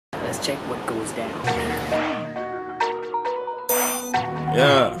check what goes down.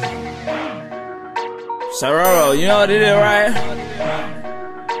 Yeah. Sororo, you know what it is, right?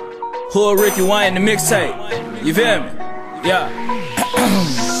 Who Ricky Wayne the mixtape? You feel me? Yeah.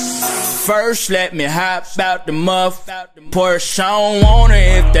 First, let me hop out the muff. Porsche, I don't want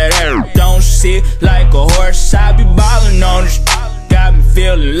it if that air don't sit like a horse. I be ballin' on the got me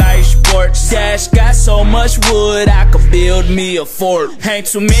feeling like sports. Dash got so much wood, I could build me a fort. Ain't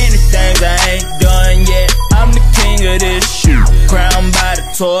too many things I ain't done yet. I'm the king of this shit. Crowned by the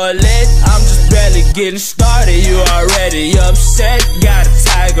toilet. I'm just barely getting started. You already upset. Got a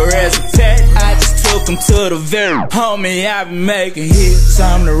tiger as a pet. I just took him to the very homie, I been making hits.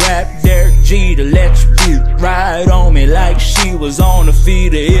 I'm the rap Derek G to let you beat. Ride on me like she was on the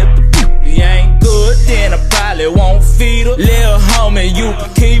feeder. If the you ain't good, then I probably won't feed her. Lil' homie, you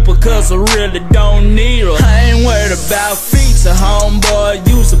can keep her, cause I really don't need her. I ain't worried about feature, homeboy,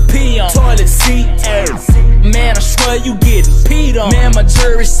 use a pee on toilet seat air. Man, I swear you getting peed on. Man, my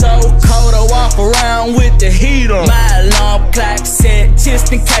jury's so cold, I walk around with the heat on. My alarm clock set,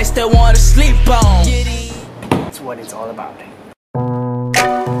 just in case they wanna sleep on. That's what it's all about.